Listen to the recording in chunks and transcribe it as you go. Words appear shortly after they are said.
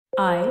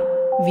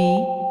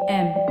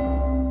IVM.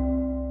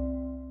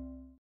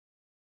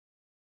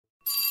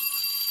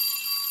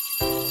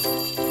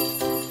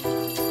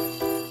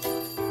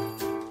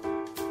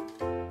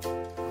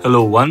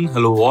 Hello one,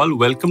 hello all.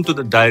 Welcome to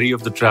the Diary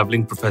of the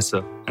Traveling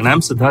Professor. And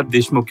I'm Siddharth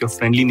Deshmukh, your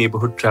friendly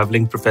neighborhood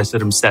traveling professor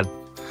himself.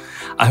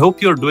 I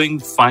hope you're doing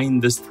fine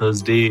this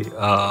Thursday,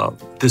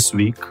 this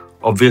week.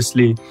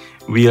 Obviously,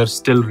 we are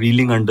still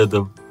reeling under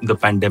the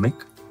pandemic.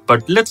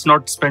 But let's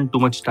not spend too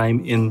much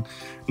time in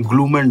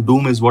gloom and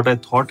doom is what I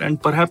thought,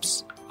 and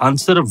perhaps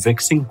answer a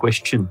vexing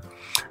question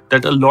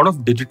that a lot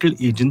of digital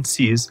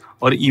agencies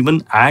or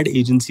even ad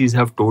agencies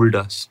have told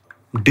us.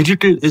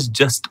 Digital is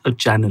just a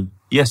channel.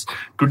 Yes,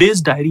 today's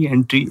diary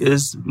entry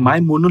is my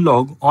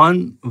monologue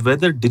on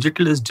whether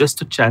digital is just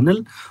a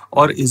channel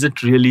or is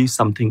it really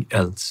something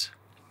else.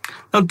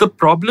 Now, the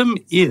problem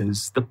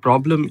is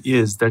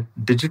that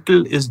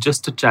digital is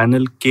just a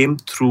channel came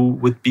through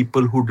with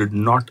people who did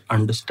not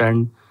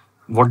understand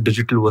what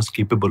digital was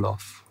capable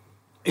of.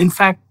 In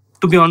fact,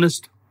 to be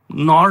honest,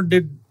 nor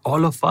did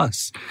all of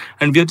us.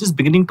 And we are just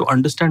beginning to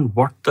understand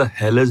what the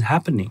hell is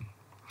happening.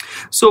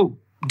 So,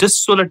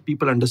 just so that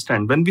people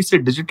understand, when we say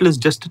digital is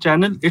just a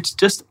channel, it's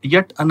just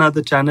yet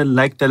another channel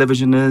like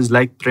television is,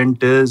 like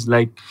print is,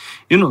 like,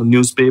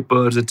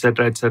 newspapers,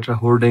 etc.,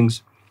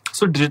 hoardings.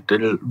 So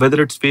digital,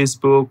 whether it's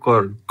Facebook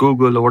or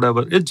Google or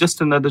whatever, it's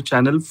just another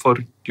channel for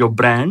your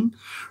brand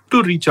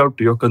to reach out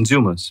to your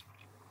consumers.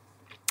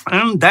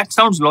 And that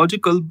sounds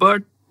logical,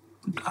 but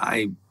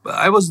I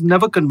was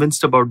never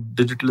convinced about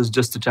digital is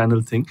just a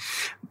channel thing.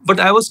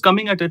 But I was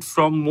coming at it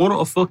from more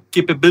of a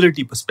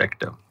capability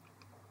perspective.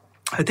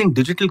 I think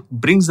digital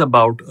brings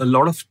about a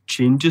lot of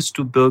changes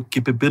to the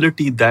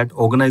capability that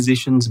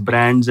organizations,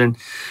 brands, and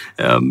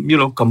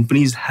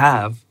companies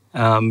have.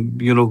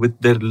 With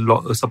their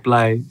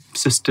supply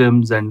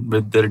systems and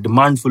with their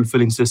demand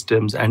fulfilling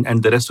systems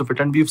and the rest of it.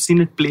 And we've seen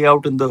it play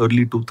out in the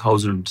early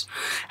 2000s.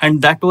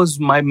 And that was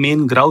my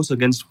main grouse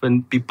against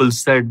when people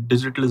said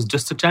digital is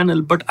just a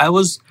channel. But I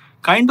was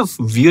kind of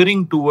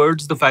veering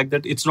towards the fact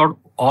that it's not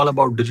all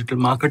about digital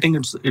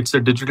marketing. It's a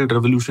digital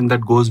revolution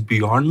that goes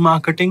beyond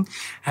marketing.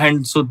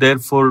 And so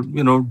therefore,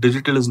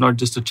 digital is not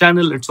just a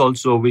channel. It's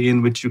also a way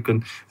in which you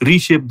can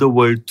reshape the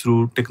world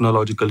through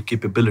technological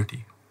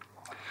capability.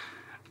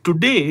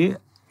 Today,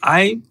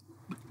 I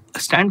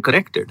stand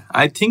corrected.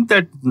 I think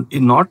that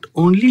not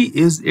only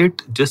is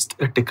it just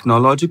a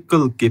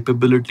technological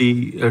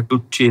capability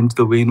to change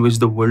the way in which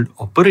the world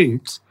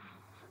operates,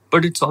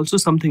 but it's also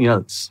something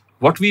else.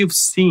 What we have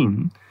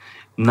seen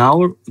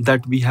now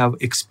that we have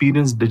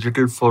experienced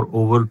digital for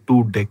over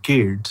 2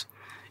 decades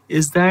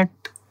is that,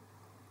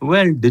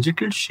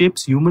 digital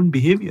shapes human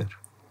behavior.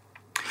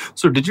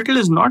 So digital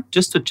is not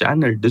just a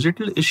channel.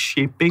 Digital is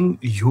shaping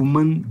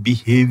human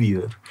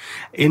behavior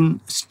in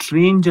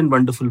strange and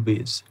wonderful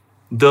ways.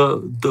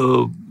 The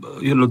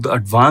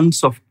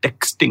advance of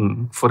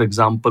texting, for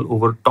example,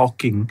 over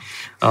talking,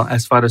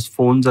 as far as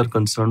phones are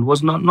concerned,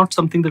 was not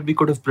something that we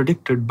could have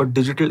predicted. But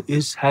digital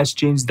has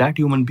changed that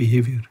human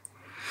behavior.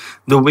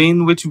 The way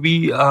in which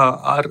we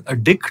are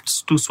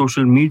addicts to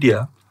social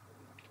media,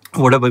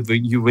 whatever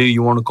way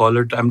you want to call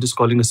it, I'm just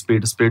calling a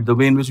spade a spade. The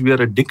way in which we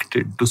are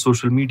addicted to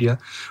social media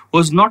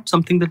was not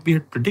something that we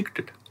had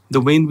predicted.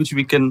 The way in which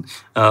we can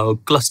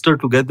cluster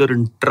together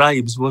in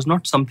tribes was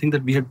not something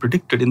that we had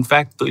predicted. In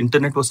fact, the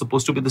internet was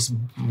supposed to be this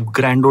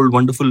grand old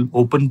wonderful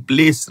open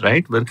place,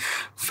 right, where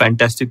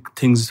fantastic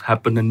things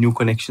happen and new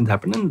connections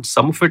happen, and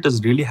some of it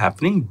is really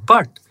happening.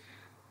 But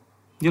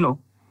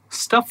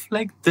stuff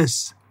like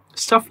this,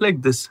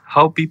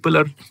 how people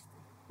are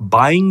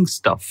buying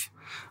stuff,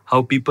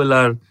 how people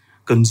are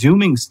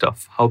consuming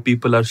stuff, how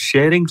people are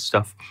sharing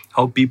stuff,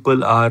 how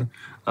people are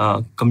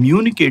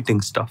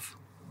communicating stuff.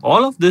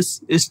 All of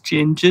this is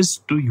changes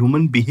to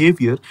human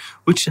behavior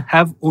which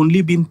have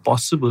only been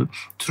possible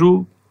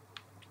through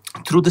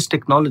this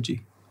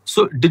technology.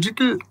 So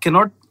digital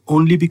cannot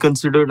only be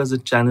considered as a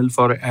channel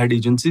for ad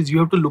agencies. You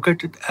have to look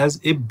at it as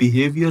a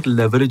behavior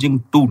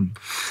leveraging tool.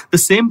 The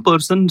same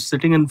person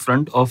sitting in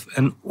front of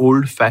an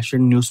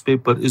old-fashioned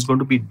newspaper is going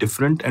to be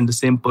different, and the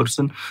same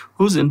person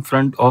who's in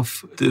front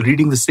of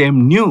reading the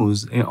same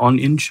news on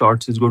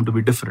InShots is going to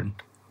be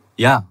different.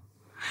 Yeah.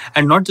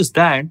 And not just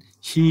that,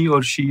 he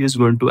or she is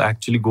going to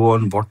actually go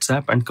on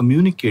WhatsApp and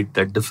communicate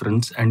that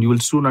difference, and you will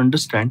soon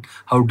understand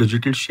how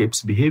digital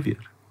shapes behavior.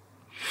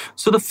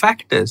 So the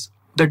fact is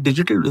that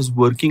digital is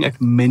working at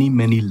many,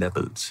 many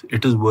levels.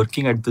 It is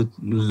working at the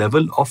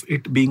level of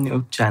it being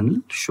a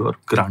channel, sure,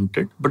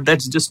 granted, but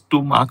that's just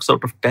 2 marks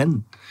out of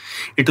 10.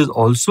 It is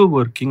also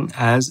working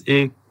as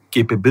a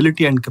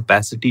capability and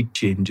capacity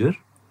changer,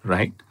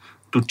 right,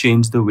 to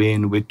change the way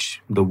in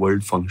which the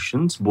world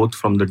functions, both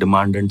from the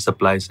demand and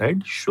supply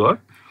side, sure.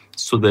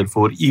 So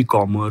therefore,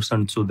 e-commerce,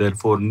 and so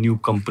therefore new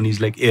companies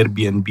like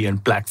Airbnb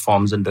and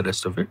platforms and the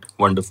rest of it,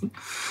 wonderful.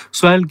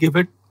 So I'll give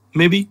it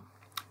maybe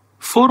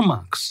 4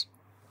 marks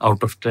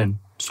out of 10.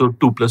 So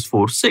 2 plus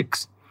 4,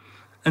 6.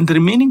 And the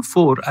remaining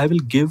 4 I will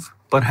give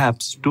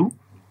perhaps to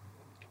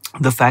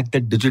the fact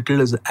that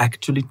digital is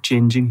actually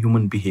changing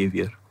human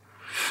behavior.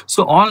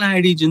 So all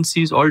ad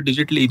agencies, all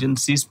digital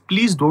agencies,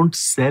 please don't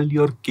sell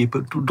your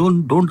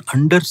don't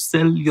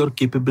undersell your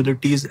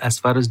capabilities as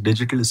far as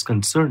digital is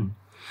concerned.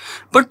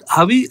 But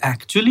are we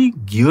actually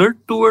geared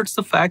towards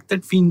the fact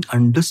that we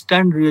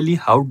understand really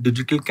how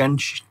digital can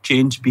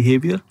change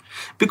behavior?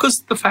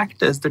 Because the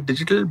fact is that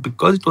digital,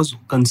 because it was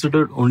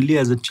considered only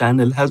as a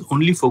channel, has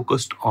only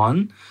focused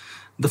on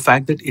the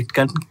fact that it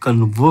can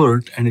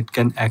convert, and it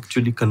can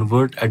actually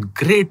convert at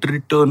great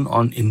return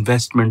on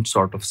investment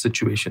sort of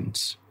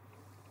situations,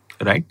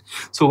 right?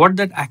 So what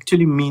that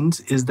actually means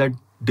is that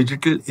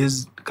digital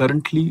is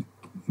currently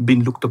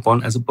being looked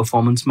upon as a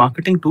performance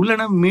marketing tool,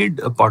 and I've made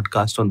a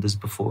podcast on this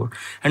before,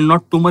 and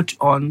not too much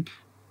on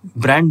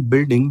brand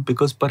building,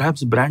 because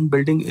perhaps brand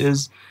building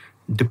is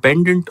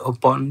dependent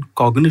upon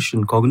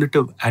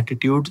cognitive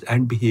attitudes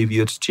and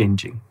behaviors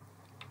changing.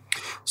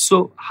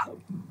 So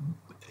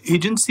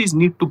agencies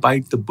need to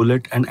bite the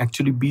bullet and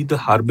actually be the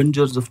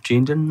harbingers of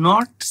change, and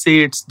not say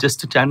it's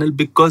just a channel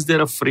because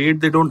they're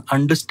afraid they don't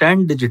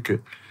understand digital,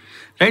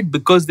 right?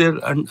 Because they're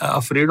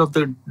afraid of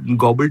the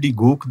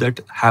gobbledygook that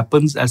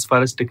happens as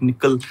far as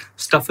technical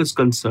stuff is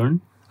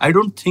concerned. I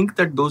don't think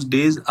that those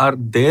days are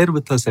there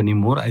with us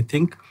anymore. I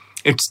think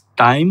it's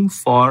time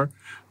for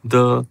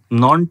the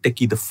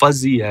non-techie, the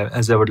fuzzy,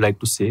 as I would like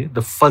to say,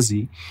 the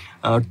fuzzy,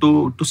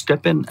 to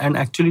step in and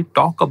actually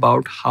talk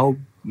about how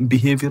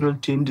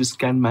behavioral changes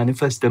can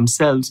manifest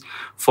themselves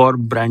for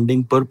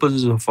branding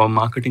purposes, or for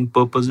marketing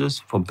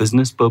purposes, for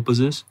business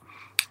purposes,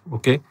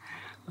 okay,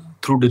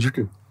 through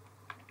digital,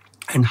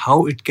 and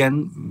how it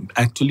can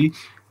actually,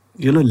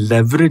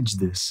 leverage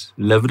this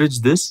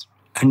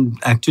and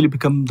actually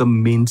become the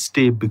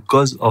mainstay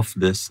because of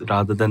this,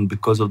 rather than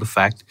because of the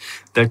fact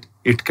that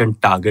it can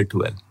target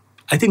well.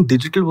 I think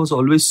digital was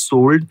always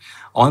sold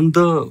on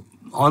the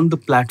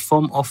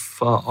platform of,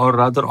 or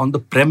rather on the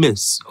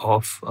premise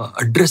of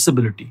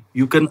addressability.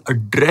 You can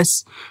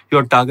address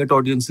your target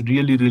audience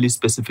really, really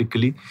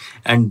specifically.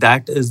 And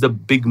that is the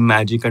big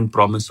magic and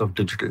promise of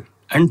digital.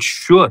 And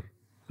sure,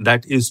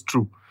 that is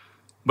true.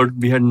 But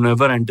we had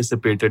never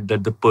anticipated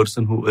that the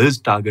person who is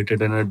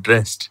targeted and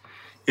addressed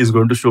is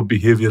going to show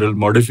behavioral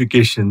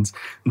modifications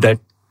that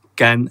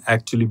can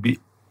actually be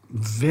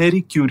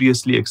very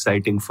curiously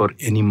exciting for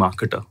any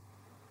marketer.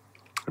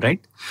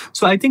 Right?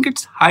 So I think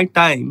it's high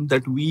time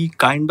that we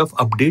kind of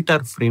update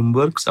our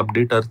frameworks,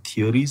 update our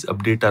theories,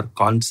 update our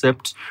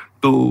concepts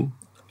to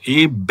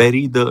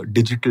bury the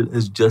digital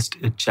is just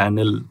a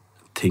channel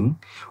thing.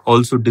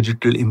 Also,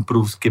 digital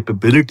improves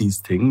capabilities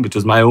thing, which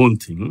was my own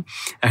thing.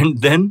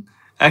 And then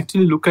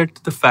actually look at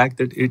the fact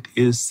that it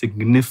is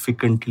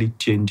significantly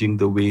changing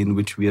the way in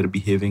which we are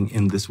behaving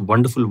in this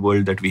wonderful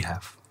world that we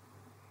have.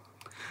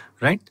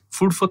 Right?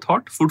 Food for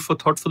thought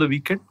for the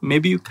weekend.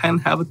 Maybe you can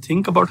have a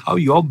think about how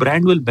your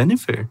brand will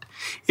benefit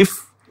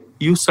if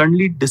you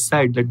suddenly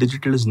decide that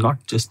digital is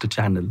not just a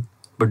channel,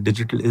 but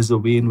digital is a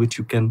way in which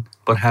you can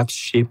perhaps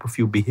shape a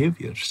few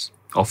behaviors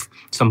of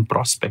some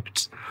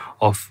prospects,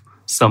 of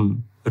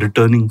some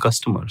returning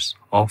customers,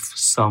 of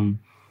some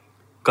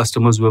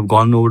customers who have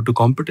gone over to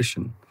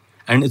competition.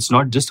 And it's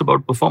not just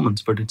about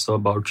performance, but it's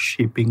about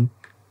shaping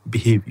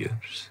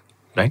behaviors,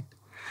 right?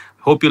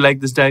 Hope you like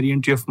this diary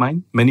entry of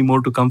mine. Many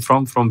more to come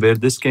from where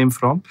this came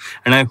from.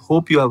 And I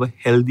hope you have a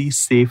healthy,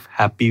 safe,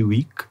 happy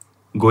week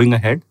going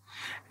ahead.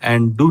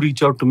 And do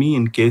reach out to me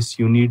in case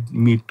you need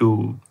me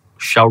to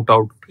shout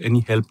out any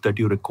help that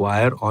you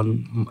require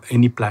on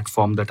any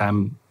platform that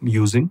I'm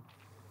using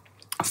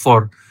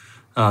for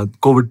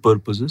COVID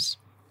purposes,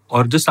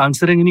 or just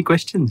answering any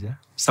questions. Yeah,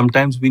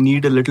 sometimes we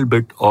need a little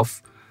bit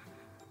of,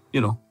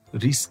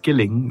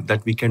 reskilling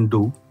that we can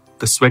do.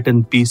 The Sweat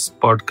and Peace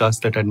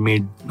podcast that I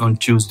made on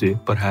Tuesday,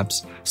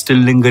 perhaps still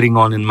lingering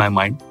on in my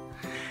mind.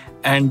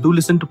 And do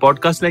listen to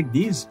podcasts like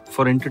these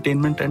for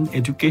entertainment and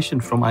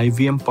education from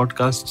IVM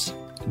Podcasts.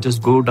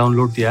 Just go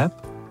download the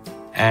app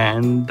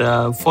and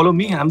follow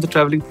me. I'm the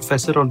Traveling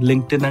Professor on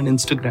LinkedIn and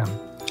Instagram.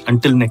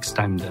 Until next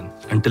time then.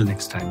 Until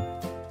next time.